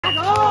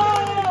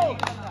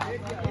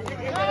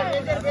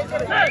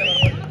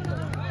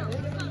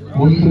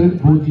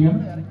1-0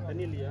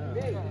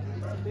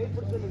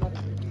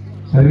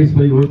 service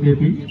by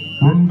OKP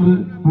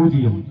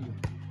 1-0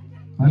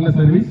 நல்ல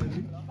service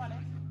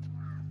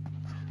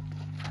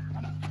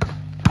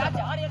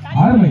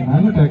ஆர்மை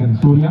நல்ல taken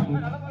Surya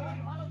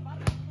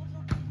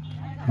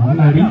நல்ல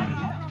அடி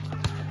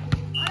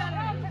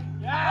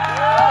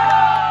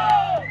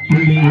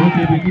புள்ளி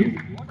OKP க்கு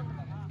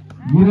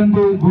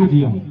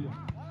 2-0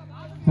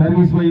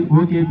 सर्विस by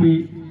OKP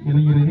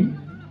இளைஞரணி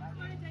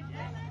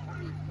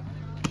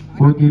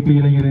OKP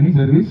இளைஞரணி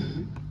சர்வீஸ்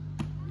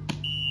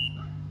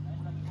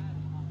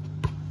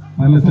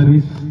நல்ல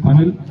சர்வீஸ்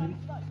தமிழ்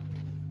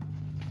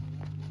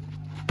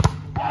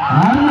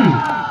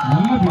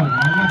நல்ல பால்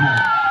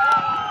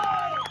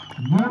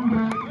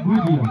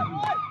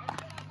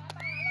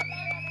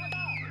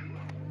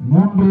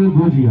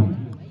 3-0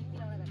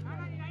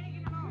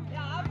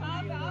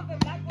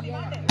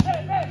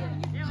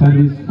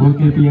 सर्विस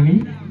OKP அணி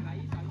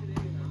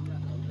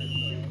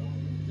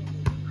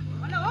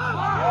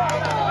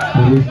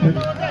சர்வீஸ்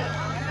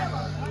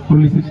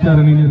புள்ளி 6 ஸ்டார்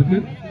அணியினருக்கு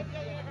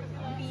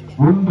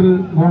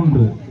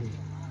 1-3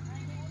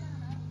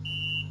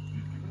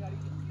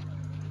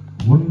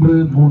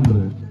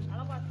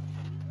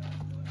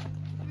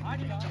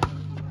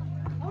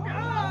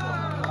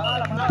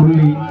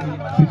 புள்ளி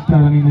 6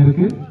 ஸ்டார்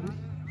அணியினருக்கு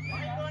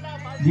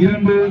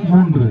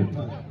 2-3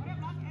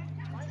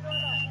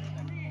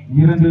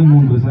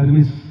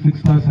 சர்வீஸ் 6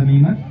 ஸ்டார்ஸ்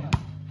அணியினர்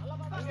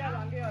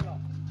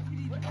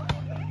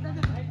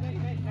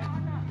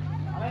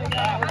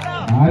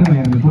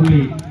ஆர்மையான புள்ளி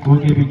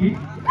OKP க்கு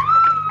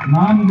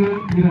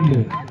 4-2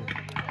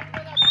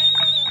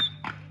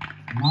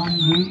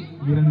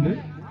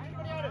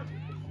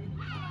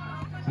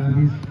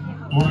 सर्विस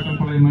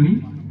ओरकपलाई मणि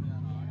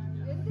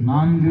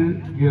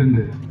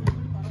 4-2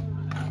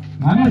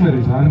 நல்ல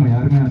சர்வீஸ்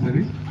அருமையான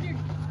சர்வீஸ்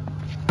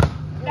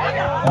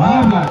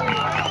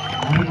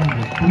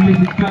புள்ளி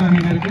 6 ஸ்டார்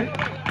அணியினருக்கு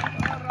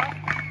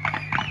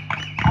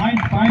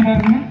பாயிண்ட்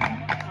ஆருங்க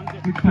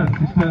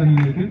 6 ஸ்டார்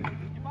அணியினருக்கு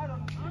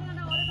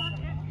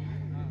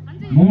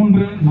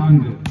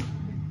 3-4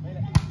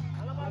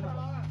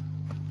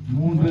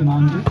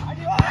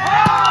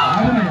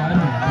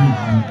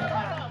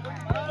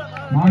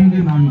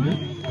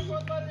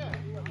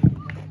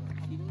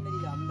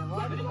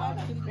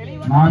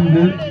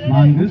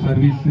 4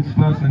 सर्विस 6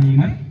 स्टार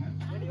अணியினர்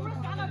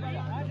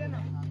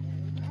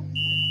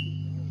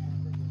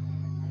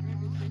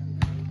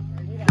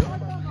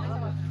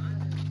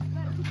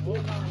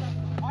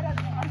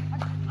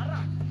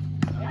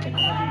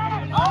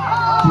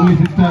புள்ளி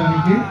 6 ஸ்டார்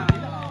அணிக்கு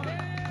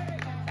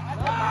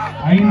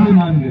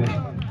 5-4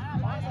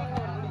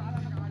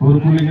 ஒரு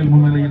புள்ளிகள்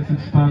முன்னிலையில் 6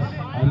 ஸ்டார்ஸ்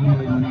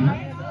அருள்மலை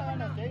அணியினர்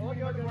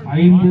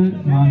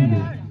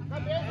 5-4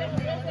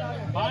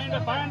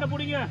 பாயிண்ட்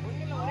புடிங்க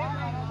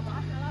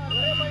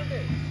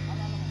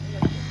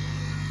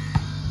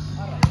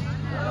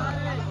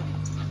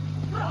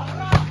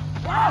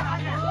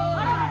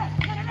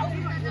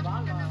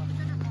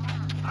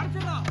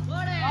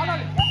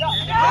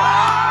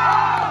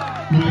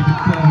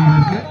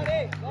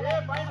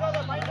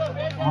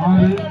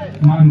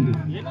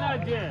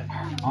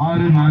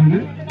ஆறு நான்கு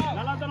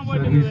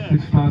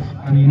சிக்ஸ் ஸ்டார்ஸ்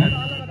அணியினர்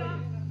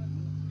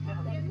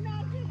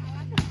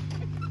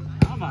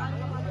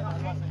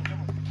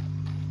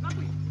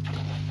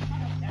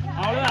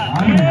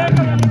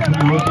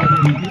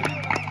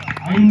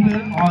ஐந்து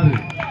ஆறு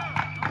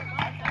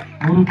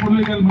ஒரு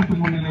புள்ளிகள்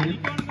மட்டும் முன்னிலையில்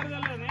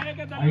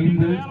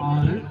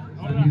 5-6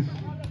 சர்வீஸ்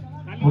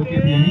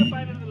OKP அணி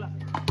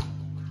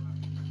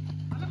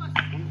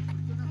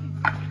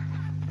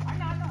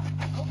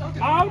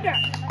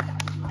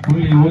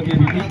புள்ளி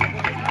OKP க்கு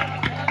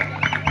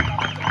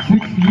 6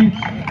 ஈச்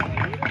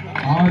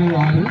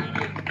 6-6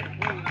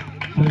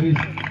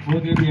 சர்வீஸ்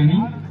OKP அணி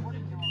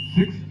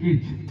 6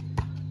 ஈச்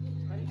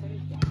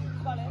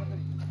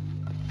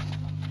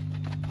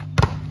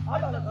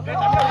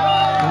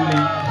புள்ளி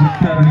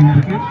 6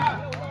 அணியினருக்கு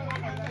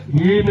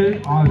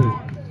 7-6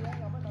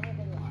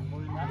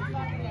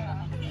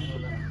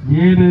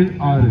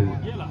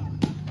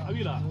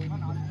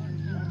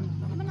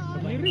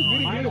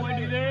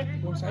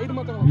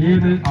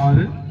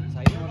 7-6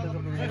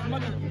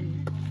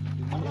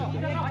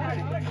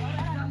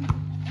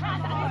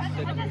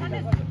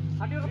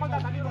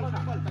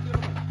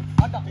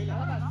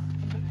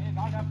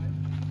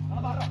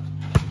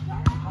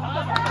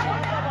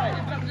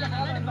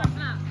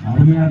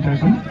 அருமையான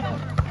டேக்கல்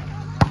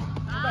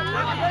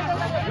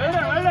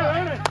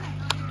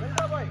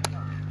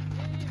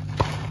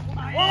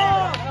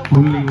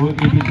புள்ளி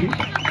OKP க்கு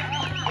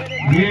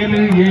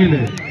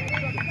 7-7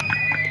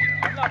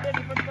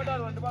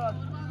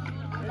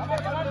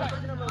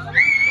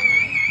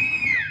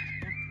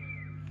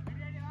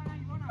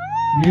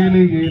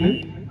 7-7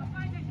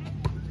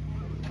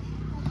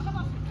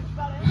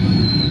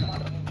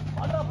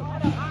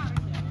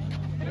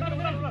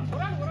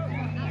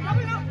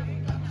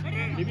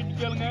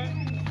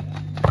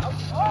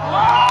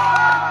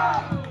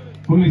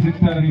 புள்ளி 6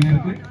 ஸ்டார்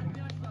அணியினருக்கு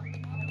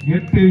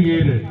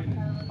 8-7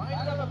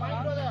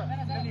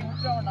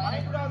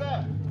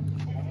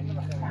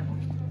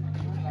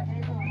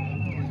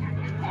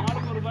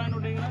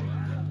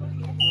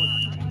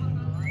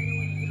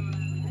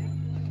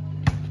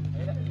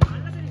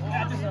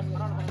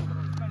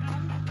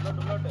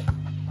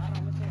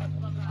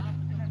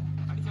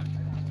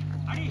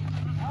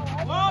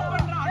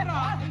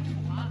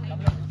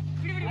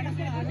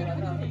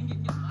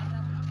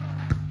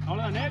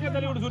 அவ்வளவுதான் நேக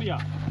தள்ளி விடு சூர்யா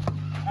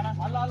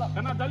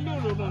கண்ணா தள்ளி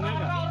விடு நேக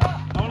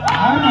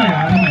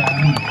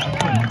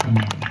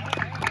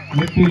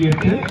எட்டு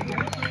எட்டு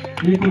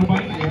ஈக்குவல்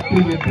பாயிண்ட்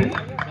எட்டு எட்டு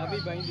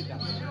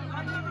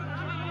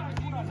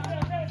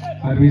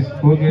சர்வீஸ்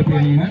ஓகேபி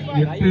அணியினர்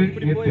எட்டு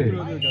எட்டு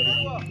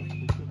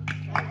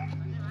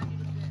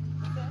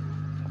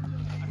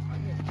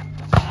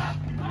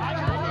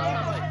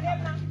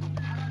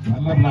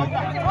நல்ல பிளாக்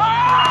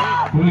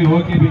புள்ளி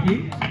ஓகேபிக்கு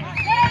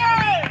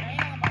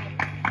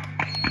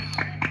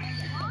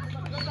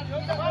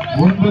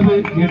ஒன்பது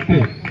எட்டு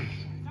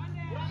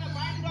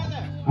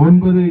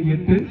ஒன்பது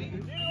எட்டு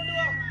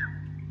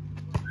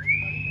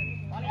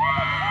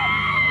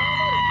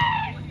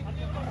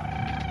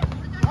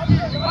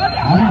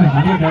அருமை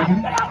நல்ல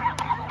டாகன்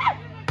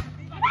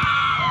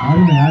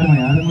அருமை அருமை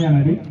அருமையான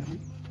அடி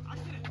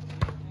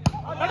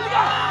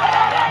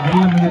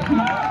நல்ல முயற்சி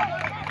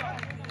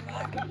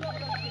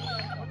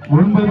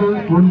ஒன்பது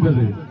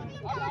ஒன்பது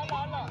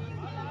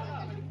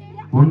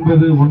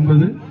ஒன்பது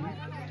ஒன்பது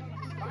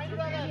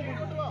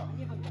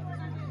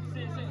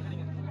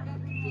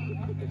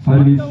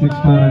சர்வீஸ் 6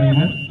 ஸ்டார்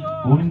அணியினர்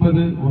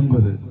ஒன்பது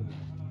ஒன்பது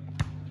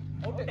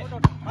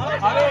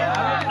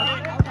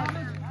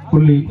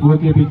புள்ளி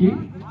ஓகேபிக்கு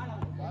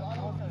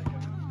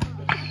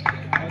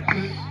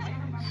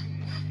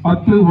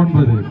 10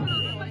 9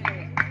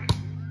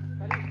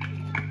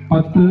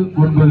 10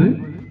 9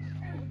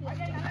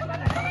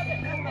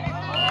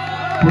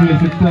 புள்ளி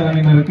 6 ஸ்டார்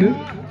அணியினருக்கு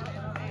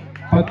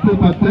 10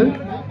 10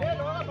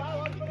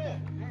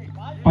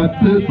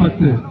 10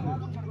 10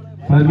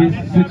 சர்வீஸ்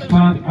 6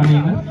 ஸ்டார்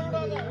அணியினர்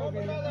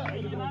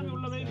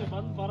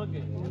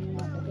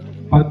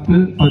 10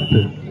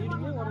 10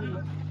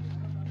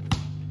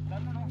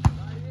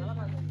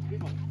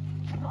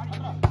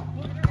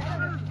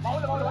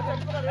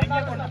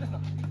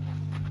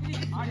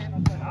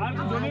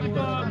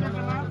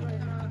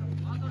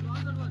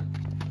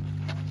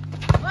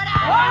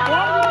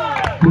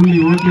 புள்ளி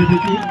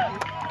ஓகேபிக்கு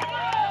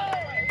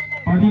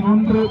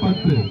 11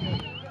 10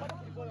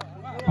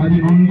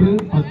 11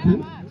 10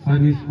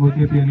 சர்வீஸ்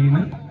ஓகேபி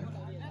அணியினர்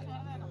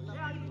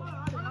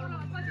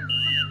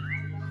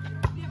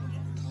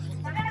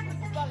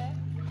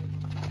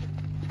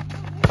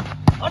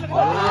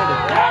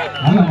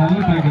நல்ல நல்ல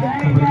டார்கெட்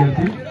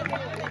கபடியாச்சு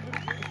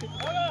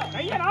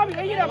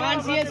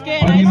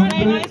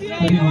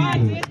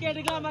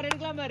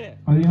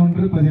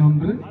 11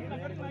 11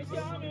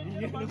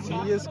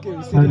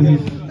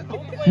 சர்வீஸ்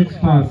 6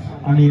 ஸ்டார்ஸ்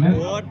அணியினர்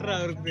ஓட்டர்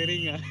அவருக்கு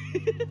தெரியுங்க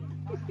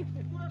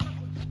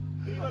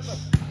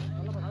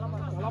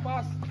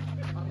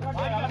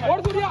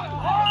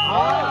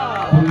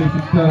புள்ளி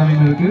 6 ஸ்டார்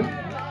அணியினருக்கு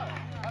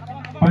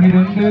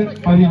 12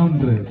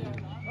 11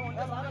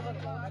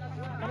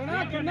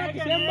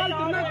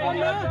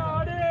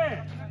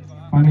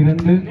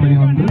 12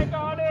 11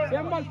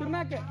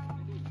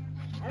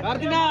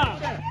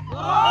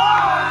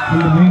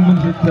 மீண்டும்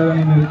 6 ஸ்டார்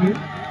அணியினருக்கு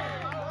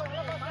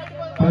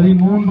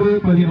 13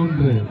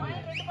 11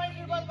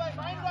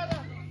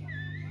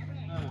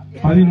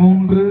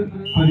 13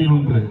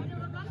 11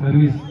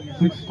 சர்வீஸ்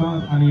 6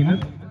 ஸ்டார்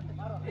அணியினர்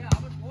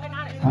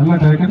நல்ல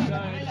டாகன்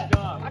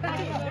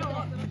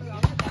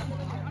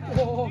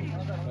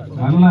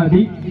நல்ல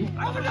அடி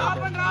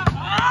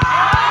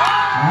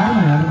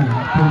அருமை அருமை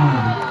அற்புதமான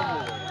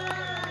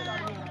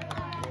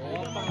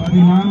அடி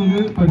 14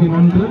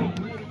 11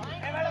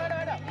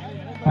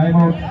 டைம்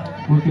அவுட்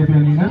ஓகேபி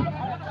அணியினர்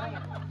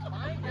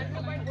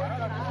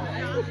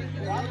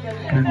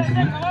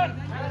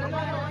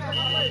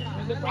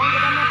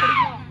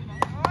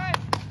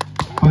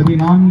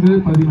 14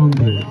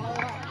 11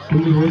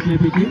 புள்ளி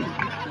ஓகேபிக்கு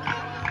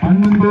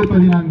 12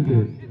 14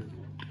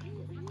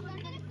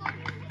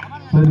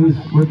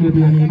 சர்வீஸ்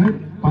ஓகேபி அணியினர்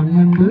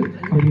 12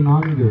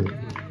 14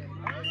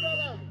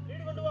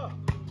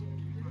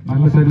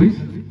 நல்ல சர்வீஸ்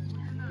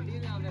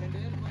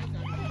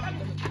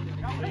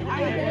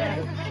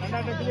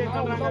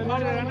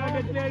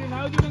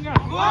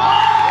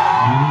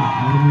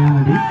அருமையான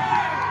அடி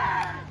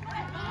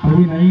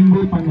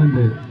 15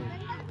 12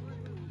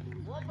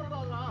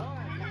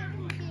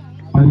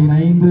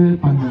 15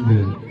 12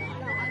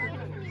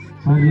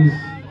 சர்வீஸ்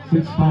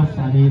 6 ஸ்டார்ஸ்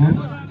அணியினர்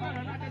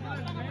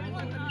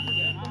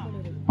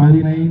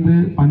 15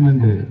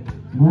 12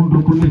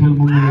 3 புள்ளிகள்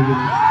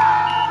முன்னிலையில்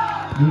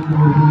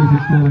மீண்டும் ஒரு புள்ளி 6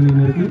 ஸ்டார்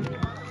அணியினருக்கு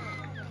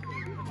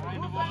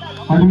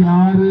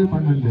 16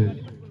 12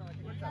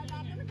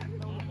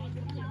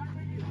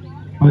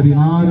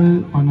 16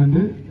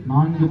 12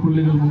 4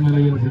 புள்ளிகள்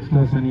முன்னிலையில் 6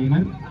 ஸ்டார்ஸ்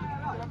அணியினர்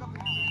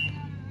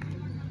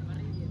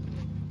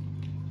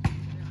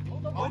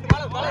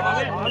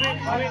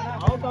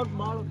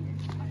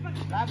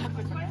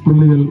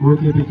புள்ளிகள்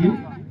ஓகேபிக்கு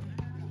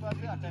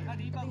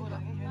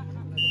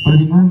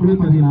 13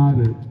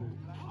 16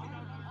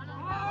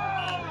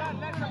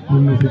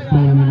 புள்ளி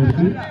சிக்ஸ்டார்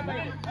அணியினருக்கு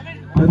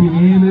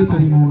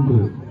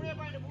 17-13.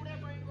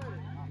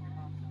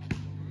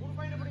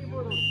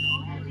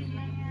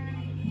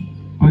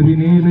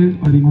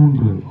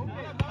 17-13.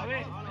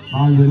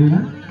 பால் வெளியில.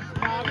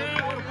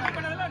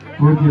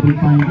 Okay,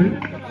 big point.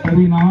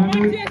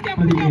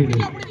 14-17.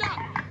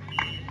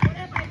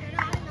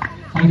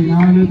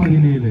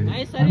 14-17.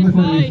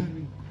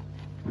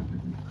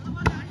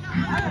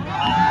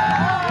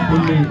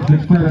 புள்ளி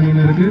சிக்ஸ்டார்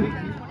அணியினருக்கு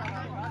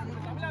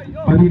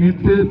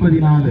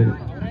 18-14.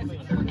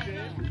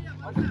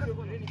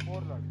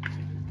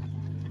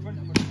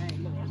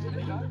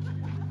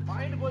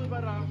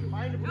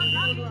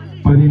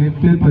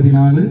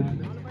 18-14.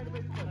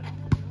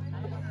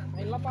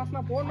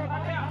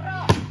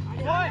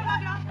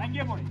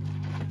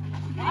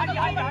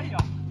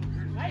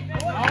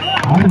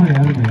 அருமை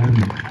அருமை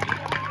அருமை.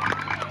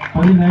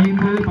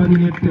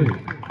 15-18.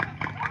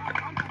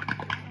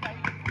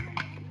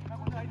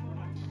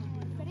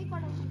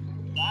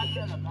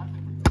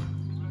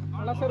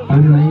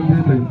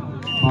 15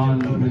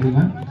 பால் வெளியில.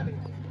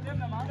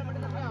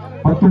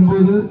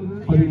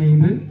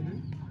 19-15.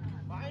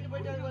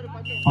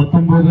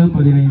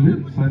 19-15.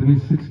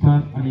 சர்வீஸ் சிக்ஸ்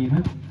ஸ்டார்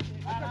அணியினர்.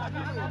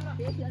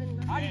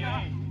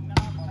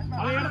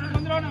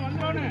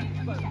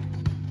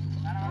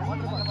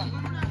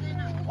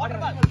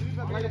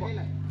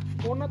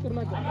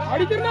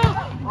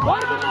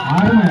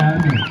 அருமை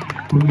அருமை.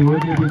 புள்ளி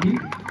ஓகேபிக்கு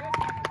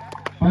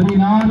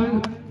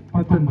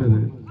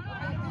 16-19.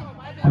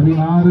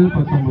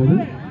 16-19.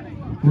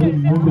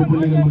 வெறும் 3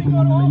 புள்ளிகள் மட்டும்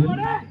நிலையில்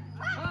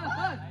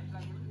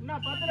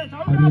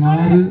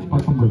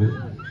 16-19.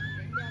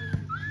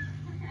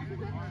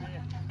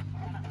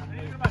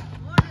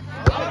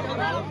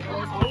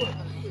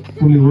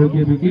 புள்ளி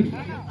ஓகேபிக்கு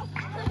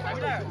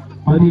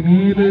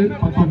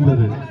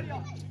 17-19.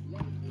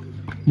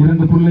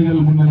 2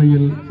 புள்ளிகள்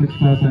முன்னிலையில் சிக்ஸ்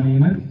ஸ்டார்ஸ்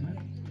அணியினர்.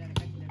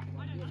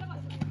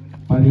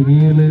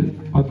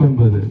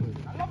 17-19.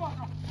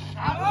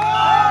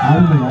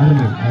 அருமை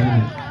அருமை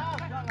அருமை.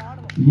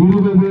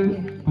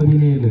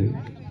 20-17.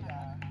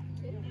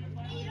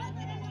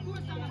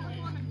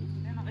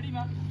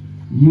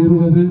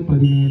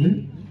 20-17.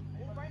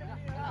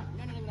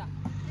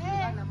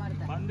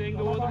 வந்து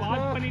இங்க ஒரு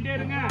வாட்ச் பண்ணிட்டே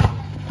இருங்க.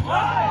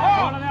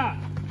 அவ்வளவுதான்.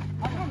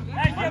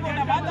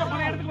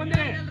 இடத்துக்கு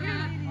வந்து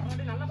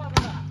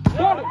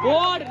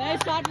கோட்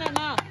நைஸ் ஷாட்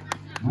அண்ணா.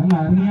 நல்ல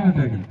அருமையான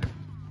அட்டாக்.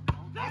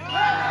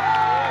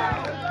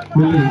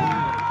 புள்ளி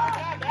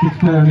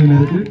சிக்ஸ்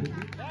அணியினருக்கு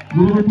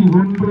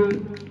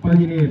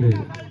 21-17.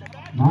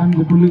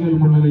 4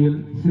 புள்ளிகள் முன்னிலையில்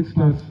சிக்ஸ்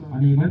ஸ்டார்ஸ்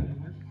அணியினர்.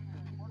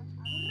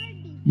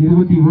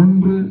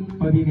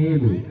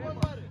 21-17.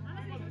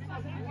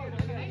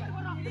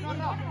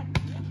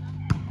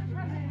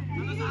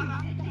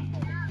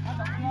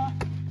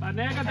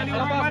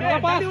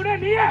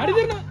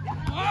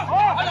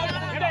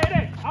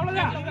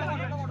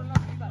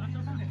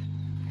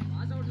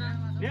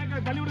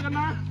 தள்ளி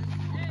விடுங்கண்ணா.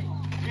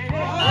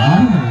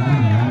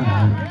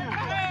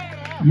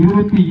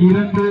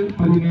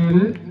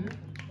 22-17.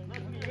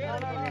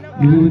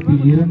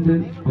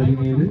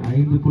 22-17.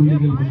 5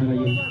 புள்ளிகள்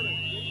முன்னிலையில்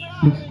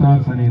சிக்ஸ்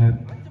ஸ்டார்ஸ் அணியினர்.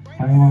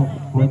 Time of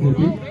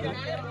OKB.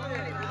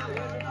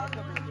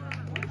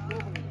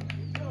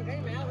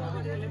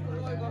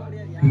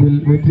 இதில்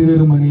வெற்றி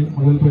பெறும் அணி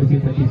முதல் பரிசை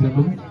தட்டி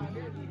செல்லும்.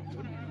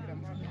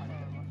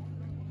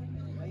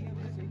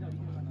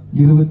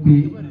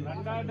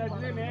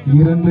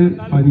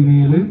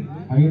 22-17.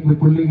 5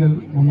 புள்ளிகள்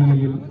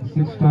முன்னிலையில்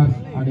சிக்ஸ் ஸ்டார்ஸ்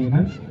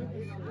அணியினர்.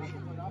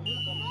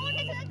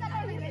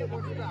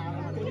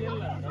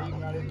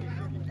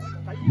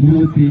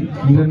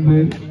 22-17.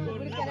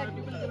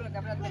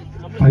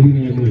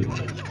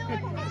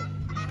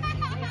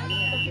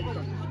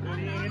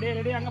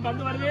 அங்க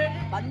பந்து வருது.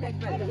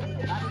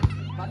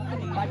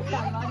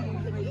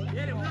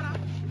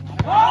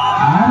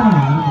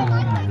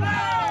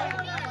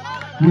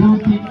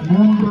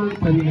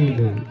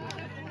 23-17.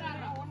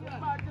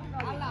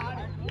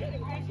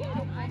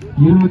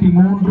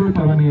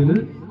 23-17.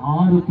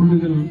 6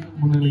 புள்ளிகள்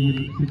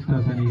முன்னிலையில் சிக்ஸ்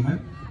ஸ்டார்ஸ்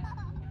அணியினர்.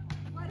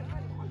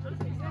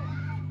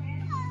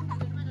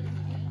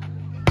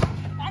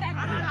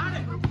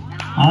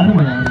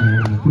 அருமை அருமை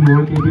அருமை. புள்ளி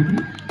ஓகேபிக்கு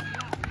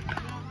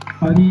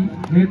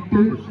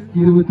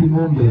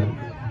 18-23.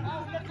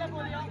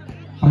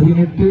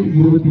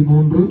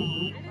 18-23.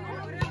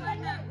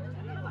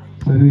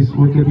 சர்வீஸ்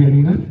ஓகேபி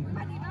அணியினர்.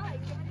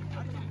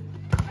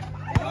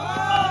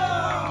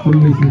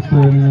 புள்ளி சிக்ஸ்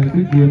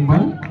அணியினருக்கு கேம்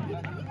பால்.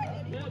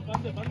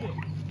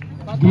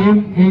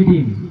 Game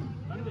 18.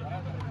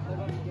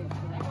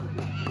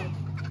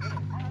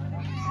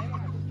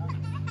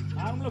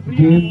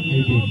 Game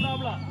 18.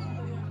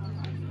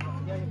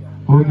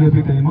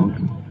 OKB time out.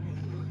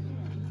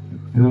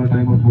 இதோட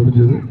டைம் அவுட்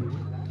முடிஞ்சது.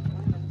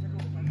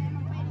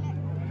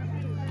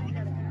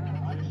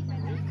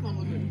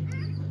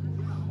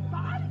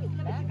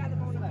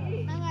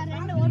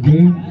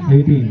 கேம்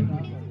 18.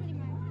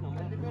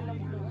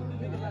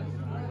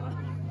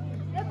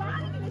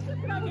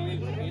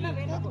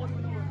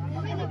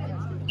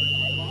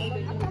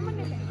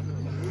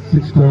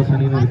 6 stars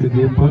அணியினருக்கு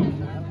கேம் பால்.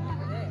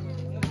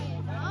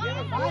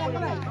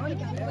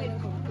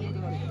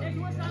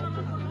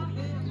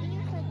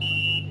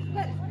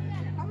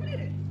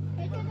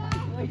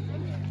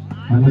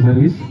 நல்ல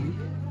சர்வீஸ்.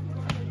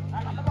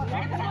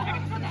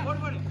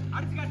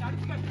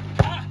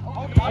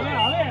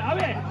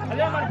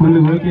 புள்ளி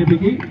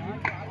OKPக்கு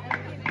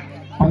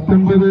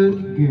 19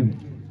 கேம்.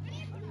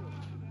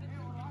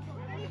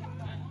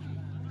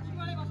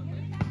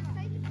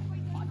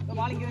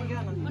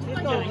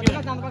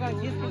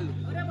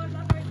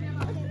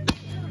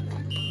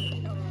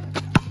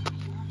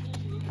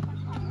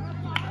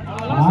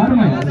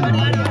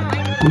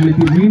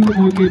 புள்ளிக்கு மீண்டும்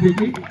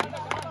OKPக்கு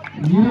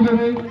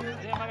 20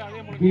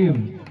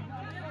 கேம்.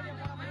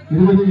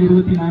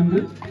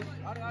 20-24.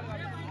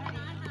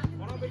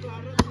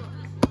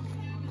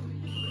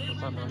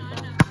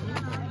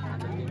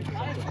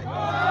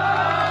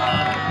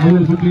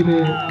 முதல் சுற்றிலே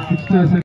 6 stars